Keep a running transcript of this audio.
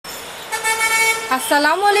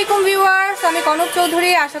আসসালামু আলাইকুম ভিউয়ার্স, আমি কনক চৌধুরী।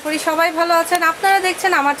 আশা করি সবাই ভালো আছেন। আপনারা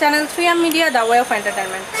দেখছেন আমার channel 3M media the way of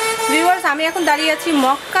entertainment. Viewers, আমি এখন দাঁড়িয়ে আছি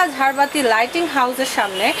মক্কা ঝাড়বাতি লাইটিং হাউসের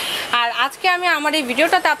সামনে। আর আজকে আমি আমার এই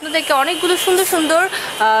ভিডিওটাতে আপনাদেরকে অনেকগুলো সুন্দর সুন্দর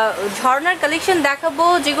ঝর্ণার কালেকশন দেখাবো,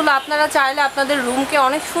 যেগুলো আপনারা চাইলে আপনাদের রুমকে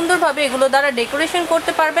অনেক সুন্দরভাবে এগুলো দ্বারা ডেকোরেশন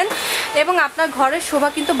করতে পারবেন এবং আপনার ঘরের শোভা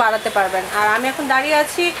কিন্তু বাড়াতে পারবেন। আর আমি এখন দাঁড়িয়ে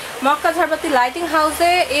আছি মক্কা ঝাড়বাতি লাইটিং হাউসে।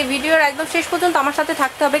 এই ভিডিওর একদম শেষ পর্যন্ত আমার সাথে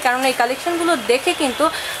থাকতে হবে, কারণ এই কালেকশনগুলো দেখে কিন্তু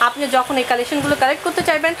আপনি যখন এই কালেকশনগুলো কালেক্ট করতে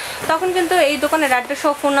চাইবেন তখন কিন্তু এই দোকানের অ্যাড্রেস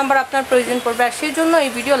ও ফোন নাম্বার আপনার প্রয়োজন পড়বে। আর সেই জন্য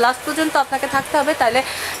এই ভিডিও লাস্ট পর্যন্ত আপনাকে থাকতে হবে। তাহলে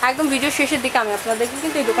একদম ভিডিও শেষের দিকে আমি আপনাদেরকে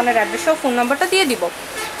কিন্তু এই দোকানের অ্যাড্রেস ও ফোন নাম্বারটা দিয়ে দিব।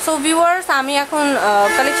 সো ভিউয়ার্স, আমি এখন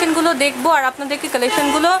কালেকশনগুলো দেখবো আর আপনাদেরকে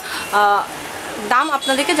কালেকশনগুলো দাম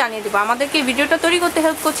আপনাদেরকে জানিয়ে দেবো। আমাদেরকে এই ভিডিওটা তৈরি করতে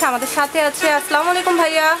হেল্প করছে, আমাদের সাথে আছে। আসসালামু আলাইকুম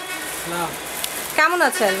ভাইয়া, কেমন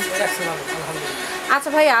আছেন? আচ্ছা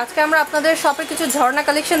ভাইয়া, আজকে আমরা আপনাদের শপের কিছু ঝর্ণা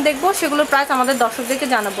কালেকশন দেখবো, সেগুলোর প্রাইস আমাদের দর্শকদেরকে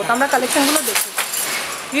জানাবো। তো আমরা কালেকশনগুলো দেখি।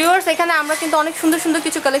 ভিউয়ার্স, এখানে আমরা কিন্তু অনেক সুন্দর সুন্দর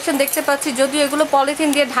কিছু কালেকশন দেখতে পাচ্ছি, যদিও এগুলো পলিথিন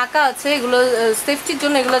দিয়ে ঢাকা আছে। এগুলো সেফটির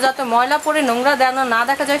জন্য, এগুলো যাতে ময়লা পড়ে নোংরা না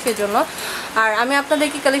দেখা যায় সেজন্য। আর আমি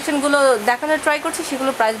আপনাদেরকে কালেকশনগুলো দেখানোর ট্রাই করছি,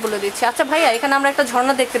 সেগুলো প্রাইস বলে দিচ্ছি। আচ্ছা ভাইয়া, এখানে আমরা একটা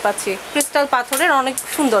ঝর্ণা দেখতে পাচ্ছি ক্রিস্টাল পাথরের, অনেক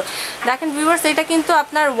সুন্দর। দেখেন ভিউয়ার্স, এটা কিন্তু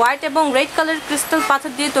আপনার হোয়াইট এবং রেড কালার ক্রিস্টাল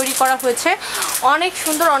পাথর দিয়ে তৈরি করা হয়েছে। অনেক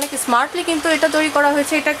সুন্দর, অনেক স্মার্টলি কিন্তু এটা তৈরি করা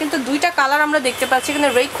হয়েছে। এটা কিন্তু দুইটা কালার আমরা দেখতে পাচ্ছি, এখানে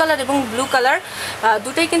রেড কালার এবং ব্লু কালার,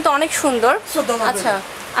 দুটাই কিন্তু অনেক সুন্দর। আচ্ছা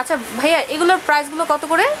আচ্ছা ভাইয়া, এগুলোর প্রাইসগুলো কত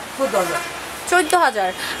করে?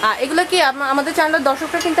 14,000। এগুলো কি আমাদের চ্যানেলের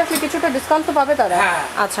দর্শকরা কিন্তু আপনি কিছুটা ডিসকাউন্ট তো পাবে তারা?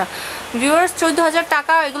 আচ্ছা ভিউয়ার্স, 14,000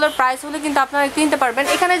 টাকা এগুলোর প্রাইস হলে কিন্তু আপনারা কিনতে পারবেন।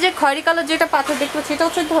 এখানে যে খয়েরি কালার যেটা পাথর দেখতে পাচ্ছি,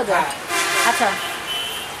 এটাও 14,000। আচ্ছা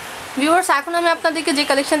ভিউয়ার্স, এখন আমি আপনাদেরকে যে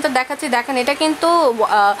কালেকশনটা দেখাচ্ছি, দেখেন এটা কিন্তু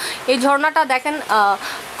এই ঝর্ণাটা দেখেন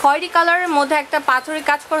খয়েরি কালারের মধ্যে একটা পাথরের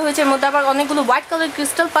কাজ করা হয়েছে, এর মধ্যে আবার অনেকগুলো হোয়াইট কালার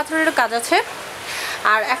ক্রিস্টাল পাথরেরও কাজ আছে।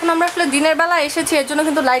 আর এখন আমরা আসলে দিনের বেলা এসেছি, এর জন্য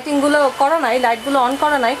কিন্তু লাইটিংগুলো করা নাই, লাইটগুলো অন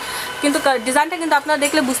করা নাই, কিন্তু ডিজাইনটা কিন্তু আপনারা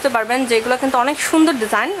দেখলে বুঝতে পারবেন যে এগুলো কিন্তু অনেক সুন্দর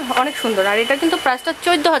ডিজাইন, অনেক সুন্দর। আর এটা কিন্তু প্রাইসটা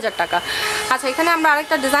 14,000 টাকা। আচ্ছা, এখানে আমরা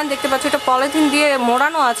আরেকটা ডিজাইন দেখতে পাচ্ছি, এটা পলিথিন দিয়ে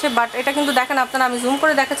মোড়ানো আছে, বাট এটা কিন্তু দেখেন আপনারা, আমি জুম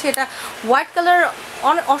করে দেখাচ্ছি, এটা হোয়াইট কালার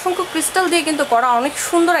অসংখ্য ক্রিস্টাল দিয়ে কিন্তু করা, অনেক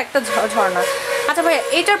সুন্দর একটা ঝর্ণা। আচ্ছা ভাই,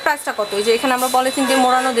 এইটার প্রাইসটা কত? এই যে এখানে আমরা পলিথিন দিয়ে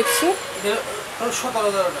মোড়ানো দেখছি,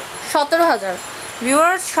 17,000।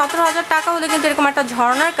 ভিউয়ার্স, 17,000 টাকা হলে কিন্তু এরকম একটা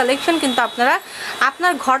ঝর্ণার কালেকশন কিন্তু আপনারা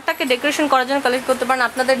আপনার ঘরটাকে ডেকোরেশন করার জন্য কালেক্ট করতে পারেন।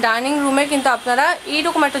 আপনাদের ডাইনিং রুমে কিন্তু আপনারা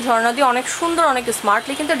এইরকম একটা ঝর্ণা দিয়ে অনেক সুন্দর, অনেক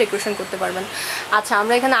স্মার্টলি কিন্তু ডেকোরেশন করতে পারবেন। আচ্ছা,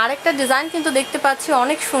 আমরা এখানে আরেকটা ডিজাইন কিন্তু দেখতে পাচ্ছি,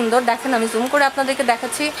 অনেক সুন্দর। দেখেন, আমি জুম করে আপনাদেরকে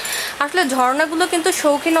দেখাচ্ছি। আসলে ঝর্ণাগুলো কিন্তু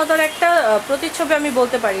শৌখিনতার একটা প্রতিচ্ছবি আমি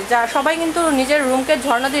বলতে পারি। যা সবাই কিন্তু নিজের রুমকে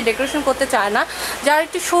ঝর্ণা দিয়ে ডেকোরেশন করতে চায় না। যারা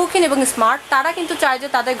একটু শৌখিন এবং স্মার্ট, তারা কিন্তু চায় যে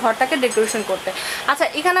তাদের ঘরটাকে ডেকোরেশন করতে। আচ্ছা,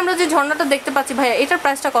 এখানে আমরা যে ঝর্ণাটা দেখতে পাচ্ছি ভাই, এটার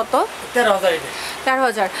প্রাইসটা কত?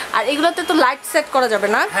 13,000। আর এগুলোতে তো লাইট সেট করা যাবে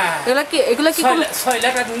না? এগুলো কি 6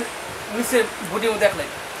 লাইট নিচে বডি মধ্যে এক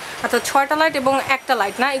লাইট? আচ্ছা, 6টা লাইট এবং একটা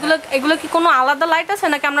লাইট না? এগুলো কি কোনো আলাদা লাইট আছে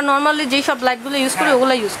নাকি আমরা নর্মালি যেই সব লাইটগুলো ইউজ করি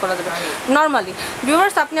ওগুলো ইউজ করা যাবে নর্মালি?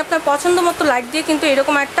 ভিউয়ার্স, আপনি আপনার পছন্দ মতো লাইট দিয়ে কিন্তু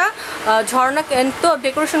এরকম একটা ঝর্ণা কিন্তু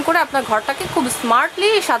ডেকোরেশন করে আপনার ঘরটাকে খুব স্মার্টলি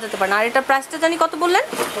সাজাতে পারেন। আর এটার প্রাইসটা জানি কত বললেন?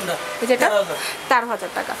 যেটা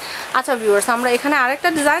 13,000 টাকা। আচ্ছা ভিউয়ার্স, আমরা এখানে আরেকটা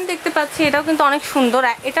ডিজাইন দেখতে পাচ্ছি, এটাও কিন্তু অনেক সুন্দর।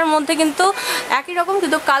 এটার মধ্যে কিন্তু একই রকম,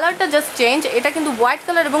 কিন্তু কালারটা জাস্ট চেঞ্জ। এটা কিন্তু হোয়াইট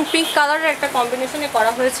কালার এবং পিঙ্ক কালারের একটা কম্বিনেশনে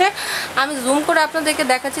করা হয়েছে। আমি জুম করে আপনাদেরকে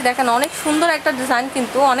দেখাচ্ছি। দেখেন, অনেক সুন্দর একটা ডিজাইন,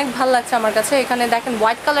 কিন্তু অনেক ভালো লাগছে আমার কাছে। এখানে দেখেন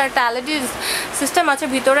হোয়াইট কালার একটা এলইডি সিস্টেম আছে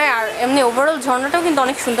ভিতরে, আর এমনি ওভারঅল ঝর্ণাটাও কিন্তু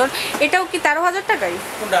অনেক সুন্দর। এটাও কি 13,000 টাকাই?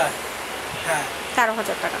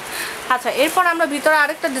 13,000 টাকা। আচ্ছা, এরপর আমরা ভিতরে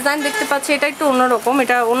আরেকটা ডিজাইন দেখতে পাচ্ছি, এটা একটু অন্যরকম।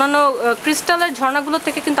 এটা অন্যান্য ক্রিস্টালের ঝর্ণাগুলো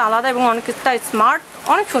থেকে কিন্তু আলাদা এবং অনেকটা স্মার্ট,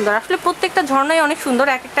 অনেক সুন্দর। আসলে প্রত্যেকটা ঝর্ণাই অনেক সুন্দর,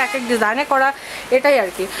 এক এক ডিজাইনে করা, এটাই আর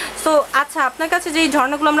কি। সো আচ্ছা, আপনার কাছে যেই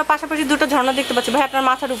ঝর্ণাগুলো আমরা পাশাপাশি দুটো ঝর্ণা দেখতে পাচ্ছি ভাই আপনার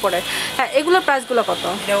মাথার উপরে, হ্যাঁ, এগুলোর প্রাইসগুলো কত?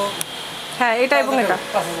 হ্যাঁ, এটা এবং এটা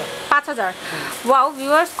 5,000। ওয়াও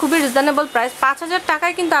ভিউয়ার্স, খুবই রিজনেবল প্রাইস। 5,000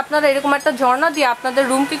 টাকায় কিন্তু আপনারা এরকম একটা ঝর্ণা দিয়ে আপনাদের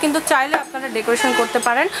রুমকে কিন্তু চাইলে আপনারা ডেকোরেশন করতে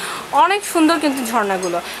পারেন। অনেক সুন্দর কিন্তু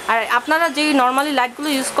ঝর্ণাগুলো। আর আপনারা যেই নর্মালি লাইটগুলো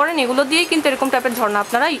ইউজ করেন, এগুলো দিয়েই কিন্তু এরকম টাইপের ঝর্ণা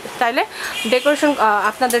আপনারা চাইলে ডেকোরেশন,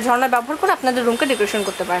 আপনাদের ঝর্ণা ব্যবহার করে আপনাদের রুমকে ডেকোরেশন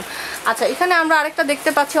করতে পারেন। আচ্ছা, এখানে আমরা আরেকটা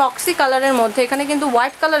দেখতে পাচ্ছি অক্সি কালারের মধ্যে। এখানে কিন্তু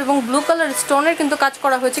হোয়াইট কালার এবং ব্লু কালার স্টোনের কিন্তু কাজ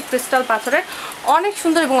করা হয়েছে ক্রিস্টাল পাথরের, অনেক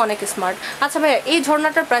সুন্দর এবং অনেক স্মার্ট। আচ্ছা ভাইয়া, এই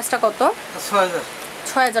ঝর্ণাটার প্রাইসটা কত?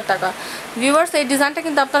 6,000 টাকা। ভিউয়ার্স, এই ডিজাইনটা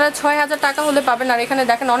কিন্তু আপনারা 6,000 টাকা হলে পাবেন। আর এখানে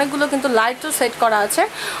দেখেন অনেকগুলো কিন্তু লাইটও সেট করা আছে,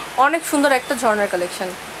 অনেক সুন্দর একটা ঝর্ণার কালেকশন।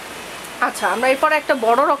 আচ্ছা, আমরা এরপরে একটা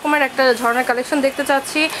বড় রকমের একটা ঝর্ণার কালেকশন দেখতে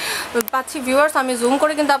পাচ্ছি ভিউয়ার্স। আমি জুম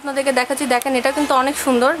করে কিন্তু আপনাদেরকে দেখাচ্ছি। দেখেন এটা কিন্তু অনেক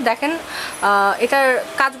সুন্দর। দেখেন এটার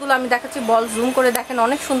কাজগুলো আমি দেখাচ্ছি, বল জুম করে দেখেন,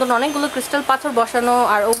 অনেক সুন্দর, অনেকগুলো ক্রিস্টাল পাথর বসানো।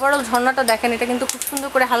 আর ওভারঅল ঝর্ণাটা দেখেন, এটা কিন্তু খুব সুন্দর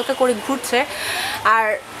করে হালকা করে ঘুরছে। আর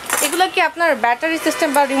এগুলো কি আপনার ব্যাটারি সিস্টেম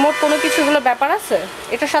বা রিমোট কোনো কিছু এগুলো ব্যাপার আছে?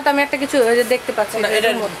 এটার সাথে আমি একটা কিছু দেখতে পাচ্ছি।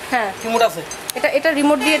 হ্যাঁ, রিমোট আছে। এটা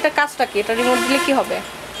রিমোট দিয়ে, এটা কাজটা কি? এটা রিমোট দিলে কি হবে?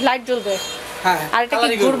 লাইট জ্বলবে। হ্যাঁ, আর এটা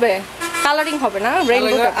কি ঘুরবে? কালারিং হবে না?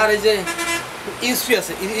 রেইনবো। আর এই যে ইউএসপি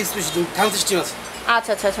আছে, ইউএসপি টাইম সিস্টেম আছে।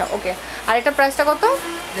 আচ্ছা আচ্ছা আচ্ছা, ওকে। আর এটা প্রাইসটা কত?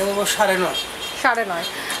 দেবো 9.5। 9.5।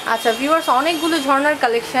 আচ্ছা ভিউয়ার্স, অনেকগুলো ঝর্ণার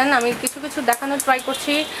কালেকশন আমি কিছু কিছু দেখানোর ট্রাই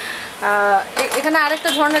করছি। এখানে আরেকটা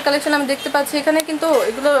ঝর্ণার কালেকশন আমি দেখতে পাচ্ছি। এখানে কিন্তু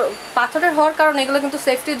এগুলো পাথরের হওয়ার কারণে এগুলো কিন্তু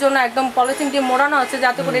সেফটির জন্য একদম পলিথিন দিয়ে মোড়ানো আছে,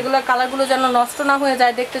 যাতে করে এগুলো কালারগুলো যেন নষ্ট না হয়ে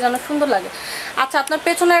যায়, দেখতে যেন সুন্দর লাগে। আচ্ছা, আপনার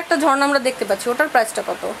পেছনে একটা ঝর্ণা আমরা দেখতে পাচ্ছি, ওটার প্রাইসটা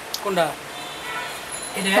কত? কোনটা?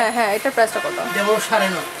 হ্যাঁ হ্যাঁ, এটার প্রাইসটা কত? দেবো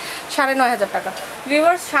 9.5। 9.5 টাকা।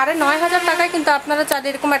 ভিউয়ার্স, 9.5 টাকায় কিন্তু আপনারা চাইলে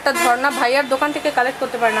এরকম একটা ঝর্ণা ভাইয়ার দোকান থেকে কালেক্ট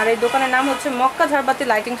করতে পারেন। আর এই দোকানের নাম হচ্ছে মক্কা ঝাড় বাতি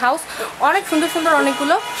লাইটিং হাউস। অনেক সুন্দর সুন্দর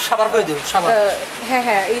অনেকগুলো সাবার করে দেব। হ্যাঁ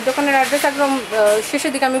হ্যাঁ, এই দোকানের অ্যাড্রেস একদম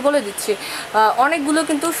শেষের দিকে আমি বলে দিচ্ছি। অনেকগুলো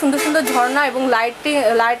কিন্তু সুন্দর সুন্দর ঝর্ণা এবং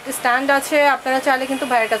লাইট স্ট্যান্ড আছে, আপনারা চাইলে কিন্তু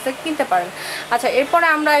ভাইয়ের কাছে কিনতে পারেন। আচ্ছা, এরপরে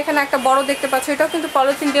আমরা এখানে একটা বড় দেখতে পাচ্ছি, এটাও কিন্তু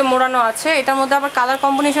পলিথিন দিয়ে মোড়ানো আছে। এটার মধ্যে আবার কালার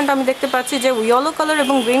কম্বিনেশনটা আমি দেখতে পাচ্ছি যে ইয়েলো কালার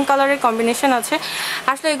এবং গ্রিন কালারের কম্বিনেশন আছে।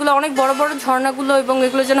 আসলে এগুলো অনেক বড় বড় ঝর্ণাগুলো, এবং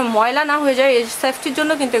এগুলো যেন ময়লা না হয়ে যায় এই সেফটির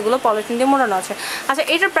জন্য কিন্তু এগুলো পলিথিন দিয়ে মোড়ানো আছে। আচ্ছা,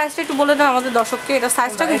 এটার প্রাইসটা একটু বলে দেন আমাদের দর্শককে। এটা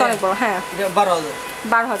সাইজটা কিন্তু অনেক বড়। হ্যাঁ,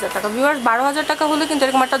 12,000 টাকা। ভিউয়ার্স, 12,000 টাকা হলে কিন্তু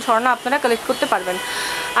এরকম একটা ঝর্ণা আপনারা কালেক্ট করতে পারবেন।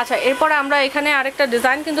 আচ্ছা, এরপরে আমরা এখানে আরেকটা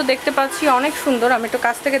ডিজাইন কিন্তু দেখতে পাচ্ছি, অনেক সুন্দর। আমি একটু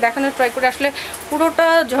কাছ থেকে দেখানোর ট্রাই করি। আসলে পুরোটা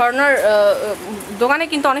ঝর্ণার দোকানে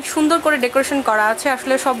কিন্তু অনেক সুন্দর করে ডেকোরেশন করা আছে।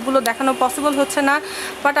 আসলে সবগুলো দেখানো পসিবল হচ্ছে না,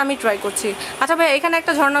 বাট আমি ট্রাই করছি। আচ্ছা ভাই, এখানে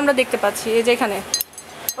একটা ঝর্ণা আমরা দেখতে পাচ্ছি, এই যে এখানে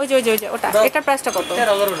ওই যে ওটা, এটার প্রাইসটা কত?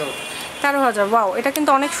 13,000। ওয়াও, এটা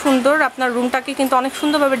কিন্তু অনেক সুন্দর। আপনার রুমটাকে কিন্তু অনেক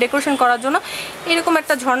সুন্দরভাবে ডেকোরেশন করার জন্য এরকম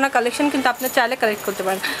একটা ঝর্ণা কালেকশন কিন্তু আপনি চাইলে কালেক্ট করতে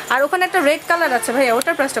পারেন। আর ওখানে একটা রেড কালার আছে ভাইয়া,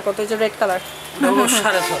 ওটার প্রাইসটা কত? এই যে রেড কালার,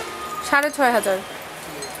 6,500।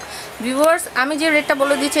 ভিউয়ার্স, আমি যে রেটটা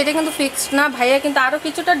বলে দিচ্ছি এটা কিন্তু ফিক্সড না। ভাইয়া কিন্তু আরও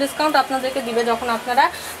কিছুটা ডিসকাউন্ট আপনাদেরকে দিবে যখন আপনারা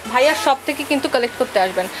ভাইয়ার শপ থেকে কিন্তু কালেক্ট করতে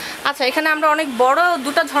আসবেন। আচ্ছা, এখানে আমরা অনেক বড়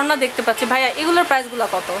দুটো ঝর্ণা দেখতে পাচ্ছি। ভাইয়া, এগুলোর প্রাইসগুলো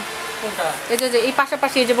কত? এই যে এই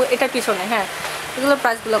পাশাপাশি, এই যে এটার পিছনে, হ্যাঁ, এগুলোর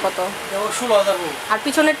প্রাইসগুলো কত? 16,000। আর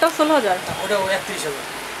পিছনেরটাও 16,000?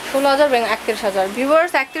 16,000 এবং 31,000।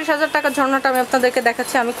 ভিউয়ার্স, 31,000 টাকার ঝর্ণাটা আমি আপনাদেরকে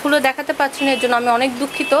দেখাচ্ছি। আমি খুলে দেখাতে পারছি না, এর জন্য আমি অনেক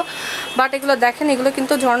দুঃখিত। বাট এগুলো দেখেন, এগুলো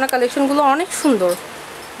কিন্তু ঝর্ণা কালেকশনগুলো অনেক সুন্দর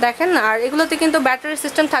দেখেন। আর এগুলোতে কিন্তু ব্যাটারি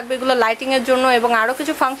সিস্টেম থাকবে, এগুলো লাইটিংয়ের জন্য, এবং আরও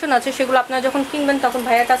কিছু ফাংশন আছে, সেগুলো আপনারা যখন কিনবেন তখন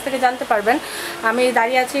ভাইয়ের কাছ থেকে জানতে পারবেন। আমি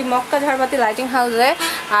দাঁড়িয়ে আছি মক্কা ঝাড় বাতি লাইটিং হাউসে।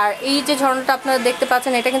 আর এই যে ঝর্ণাটা আপনারা দেখতে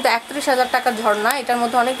পাচ্ছেন, এটা কিন্তু 31,000 টাকার ঝর্ণা। এটার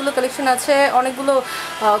মধ্যে অনেকগুলো কালেকশন আছে, অনেকগুলো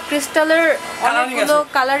ক্রিস্টালের অনেকগুলো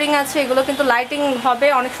কালারিং আছে। এগুলো কিন্তু লাইটিং হবে,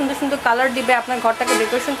 অনেক সুন্দর সুন্দর কালার দিবে, আপনার ঘরটাকে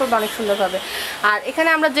ডেকোরেশন করবে অনেক সুন্দরভাবে। আর এখানে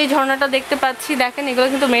আমরা যেই ঝর্ণাটা দেখতে পাচ্ছি, দেখেন এগুলো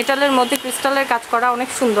কিন্তু মেটালের মধ্যে ক্রিস্টালের কাজ করা, অনেক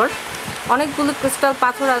সুন্দর। অনেকগুলো ক্রিস্টাল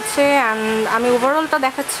পাথর আছে। অ্যান্ড আমি ওভারঅলটা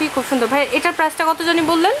দেখাচ্ছি, খুব সুন্দর। ভাই, এটার প্রাইসটা কত জানি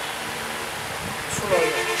বললেন?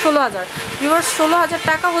 16,000। ভিউয়ার্স, 16,000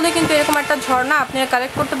 টাকা হলে কিন্তু এরকম একটা ঝর্ণা আপনারা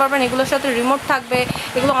কালেক্ট করতে পারবেন। এগুলোর সাথে রিমোট থাকবে,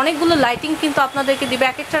 এগুলো অনেকগুলো লাইটিং কিন্তু আপনাদেরকে দিবে,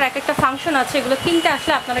 এক একটা ফাংশন আছে। এগুলো কিনতে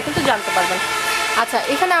আসলে আপনারা কিন্তু জানতে পারবেন। আচ্ছা,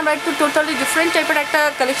 এখানে আমরা একটু টোটালি ডিফারেন্ট টাইপের একটা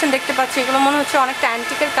কালেকশন দেখতে পাচ্ছি। এগুলো মনে হচ্ছে অনেকটা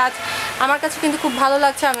অ্যান্টিকের কাজ। আমার কাছে কিন্তু খুব ভালো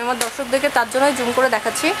লাগছে, আমি আমার দর্শকদেরকে তার জন্যই জুম করে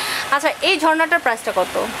দেখাচ্ছি। আচ্ছা, এই ঝর্ণাটার প্রাইসটা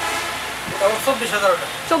কত?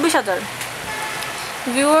 24,000।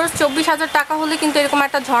 ভিউয়ার্স, 24,000 টাকা হলে কিন্তু এরকম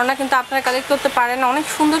একটা ঝর্ণা কিন্তু আপনারা কালেক্ট করতে পারেন। অনেক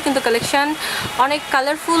সুন্দর কিন্তু কালেকশন, অনেক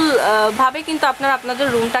কালারফুল ভাবে কিন্তু আপনারা আপনাদের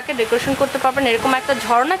রুমটাকে ডেকোরেশন করতে পারবেন। এরকম একটা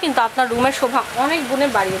ঝর্ণা কিন্তু আপনার রুমের শোভা অনেক গুণে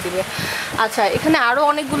বাড়িয়ে দিবে। আচ্ছা, এখানে আরও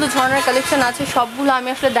অনেকগুলো ঝর্ণার কালেকশন আছে, সবগুলো আমি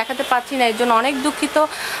আসলে দেখাতে পারছি না, এর জন্য অনেক দুঃখিত।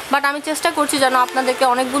 বাট আমি চেষ্টা করছি যেন আপনাদেরকে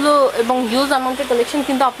অনেকগুলো এবং হিউজ অ্যামাউন্টের কালেকশন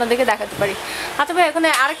কিন্তু আপনাদেরকে দেখাতে পারি। আচ্ছা ভাই, এখানে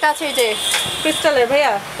আরেকটা আছে, এই যে ক্রিস্টালের,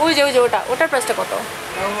 ভাইয়া ওই যে ওটার প্রাইসটা কত?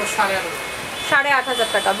 8,500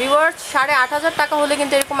 টাকা। ভিউয়ার্স, 8,500 টাকা হলে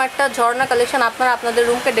কিন্তু এরকম একটা ঝর্ণা কালেকশন আপনারা আপনাদের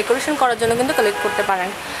রুমকে ডেকোরেশন করার জন্য কিন্তু কালেক্ট করতে পারেন।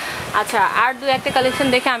 আচ্ছা, আর দু একটা কালেকশন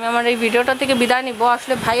দেখে আমি আমার এই ভিডিওটা থেকে বিদায় নিব।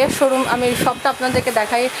 আসলে ভাইয়ের শোরুম আমি সবটা আপনাদেরকে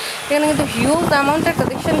দেখাই। এখানে কিন্তু হিউজ অ্যামাউন্টের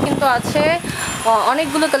কালেকশন কিন্তু আছে,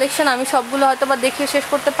 অনেকগুলো কালেকশন। আমি সবগুলো হয়তো বা দেখিয়ে শেষ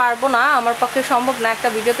করতে পারবো না, আমার পক্ষে সম্ভব না একটা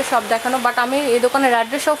ভিডিওতে সব দেখানো। বাট আমি এই দোকানের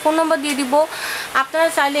অ্যাড্রেস ও ফোন নম্বর দিয়ে দিব, আপনারা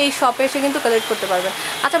চাইলে এই শপে এসে কিন্তু কালেক্ট করতে পারবেন।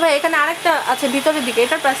 আচ্ছা ভাই, এখানে আরেকটা আছে ভিতরের দিকে,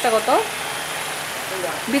 এটার প্রাইসটা কত?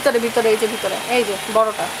 ভিতরে এই যে ভিতরে, এই যে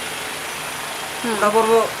বড়টা,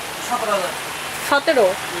 17,000। 17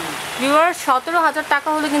 ভিউয়ার 17,000 টাকা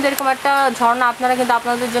হলে কিন্তু এরকম একটা ঝর্ণা আপনারা কিন্তু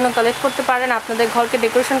আপনাদের জন্য কালেক্ট করতে পারেন আপনাদের ঘরকে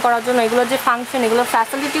ডেকোরেশন করার জন্য। এগুলোর যে ফাংশন, এগুলোর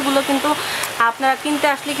ফ্যাসিলিটিগুলো কিন্তু আপনারা কিনতে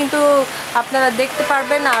আসলে কিন্তু আপনারা দেখতে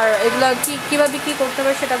পারবেন। আর এগুলো কীভাবে কী করতে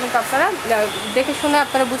হবে সেটা কিন্তু আপনারা দেখে শুনে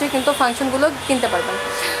আপনারা বুঝে কিন্তু ফাংশনগুলো কিনতে পারবেন।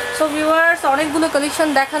 সো ভিউয়ার্স, অনেকগুলো কালেকশন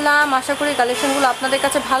দেখালাম, আশা করি কালেকশনগুলো আপনাদের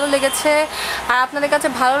কাছে ভালো লেগেছে। আর আপনাদের কাছে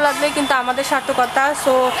ভালো লাগলে কিন্তু আমাদের সার্থকতা।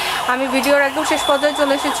 সো আমি ভিডিওর একদম শেষ পর্যায়ে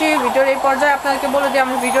চলে এসেছি। ভিডিওর এই পর্যায়ে আপনাদেরকে বলে দিই,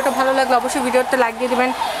 আমার ভিডিওটা ভালো লাগলে অবশ্যই ভিডিওতে লাইক দিয়ে দেবেন,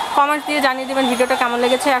 কমেন্ট দিয়ে জানিয়ে দেবেন ভিডিওটা কেমন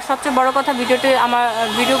লেগেছে। আর সবচেয়ে বড় কথা, আমার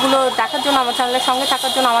ভিডিওগুলো দেখার জন্য, আমার চ্যানেলের সঙ্গে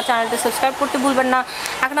থাকার জন্য আমার চ্যানেলটি সাবস্ক্রাইব করতে ভুলবেন না।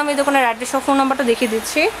 এখন আমি এই দোকানের অ্যাড্রেস ও ফোন নাম্বারটা দেখিয়ে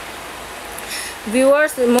দিচ্ছি।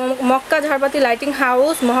 Viewers, Mecca ঝাড়বাতি lighting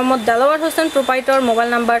house, Mohammad Delwar Hossain proprietor, mobile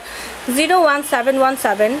number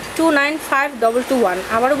 01717295221।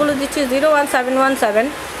 আবারও বলে দিচ্ছি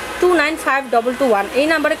 01717295221। এই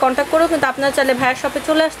নাম্বারে কন্ট্যাক্ট করেও কিন্তু আপনারা চাইলে ভাইয়ের শপে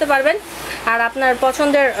চলে আসতে পারবেন। আর আপনার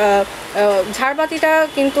পছন্দের ঝাড়বাতিটা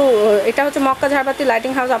কিন্তু এটা হচ্ছে মক্কা ঝাড়বাতি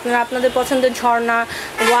লাইটিং হাউস। আপনারা আপনাদের পছন্দের ঝর্ণা,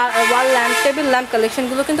 ওয়াল ল্যাম্প, টেবিল ল্যাম্প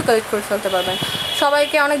কালেকশনগুলো কিন্তু কালেক্ট করে ফেলতে পারবেন।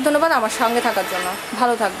 সবাইকে অনেক ধন্যবাদ আমার সঙ্গে থাকার জন্য।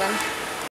 ভালো থাকবেন।